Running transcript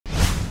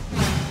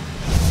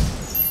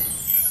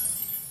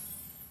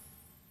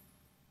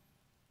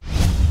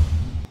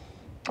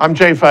I'm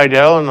Jay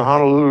Fidel in the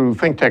Honolulu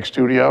ThinkTech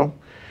studio,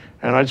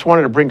 and I just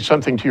wanted to bring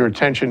something to your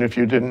attention if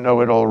you didn't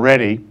know it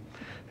already.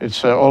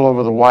 It's all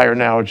over the wire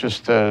now. It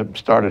just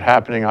started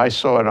happening. I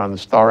saw it on the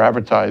Star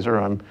Advertiser.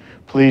 I'm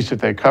pleased that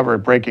they cover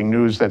breaking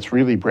news that's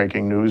really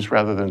breaking news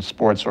rather than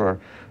sports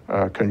or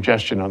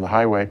congestion on the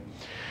highway.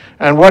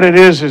 And what it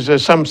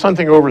is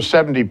something over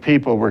 70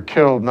 people were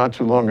killed not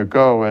too long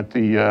ago at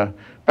the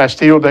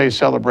Bastille Day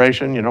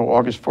celebration, you know,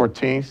 August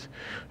 14th.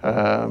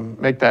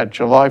 Make that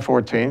July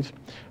 14th,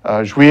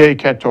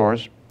 Juillet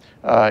 14,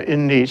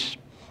 in Nice.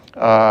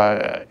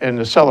 In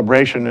the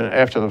celebration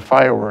after the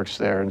fireworks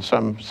there, and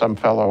some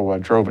fellow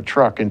drove a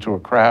truck into a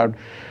crowd,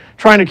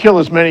 trying to kill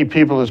as many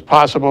people as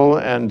possible,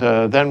 and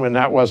then when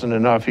that wasn't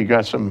enough, he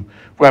got some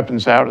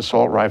weapons out,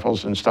 assault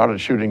rifles, and started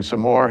shooting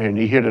some more, and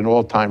he hit an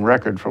all-time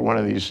record for one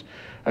of these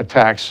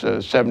attacks,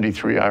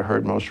 73 I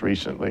heard most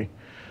recently.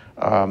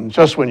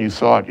 Just when you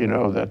thought, you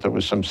know, that there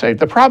was some safe.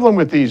 The problem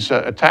with these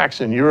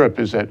attacks in Europe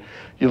is that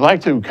you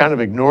like to kind of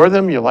ignore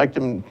them. You like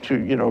them to,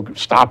 you know,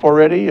 stop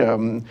already.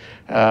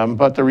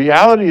 But the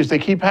reality is they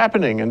keep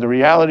happening, and the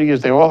reality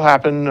is they all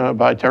happen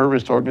by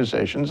terrorist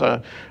organizations.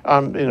 You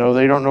know,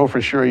 they don't know for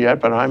sure yet,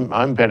 but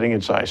I'm betting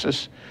it's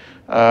ISIS.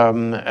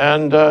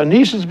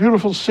 Nice is a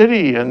beautiful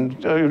city,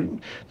 and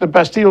the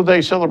Bastille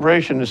Day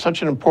celebration is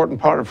such an important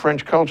part of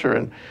French culture,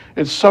 and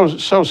it's so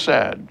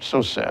sad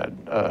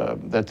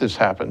that this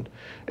happened.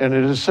 And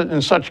it is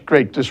in such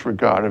great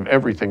disregard of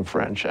everything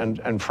French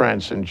and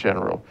France in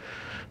general.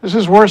 This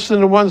is worse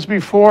than the ones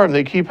before, and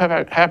they keep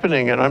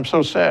happening, and I'm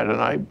so sad,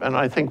 and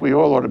I think we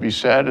all ought to be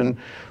sad. And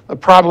the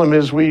problem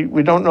is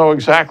we don't know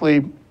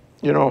exactly,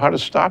 you know, how to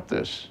stop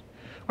this.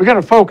 We got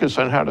to focus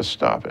on how to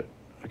stop it.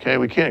 Okay,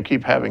 we can't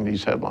keep having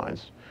these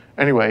headlines.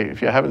 Anyway,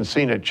 if you haven't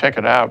seen it, check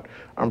it out.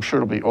 I'm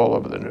sure it'll be all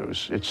over the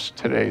news. It's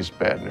today's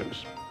bad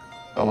news.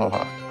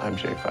 Aloha, I'm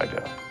Jay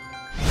Fidel.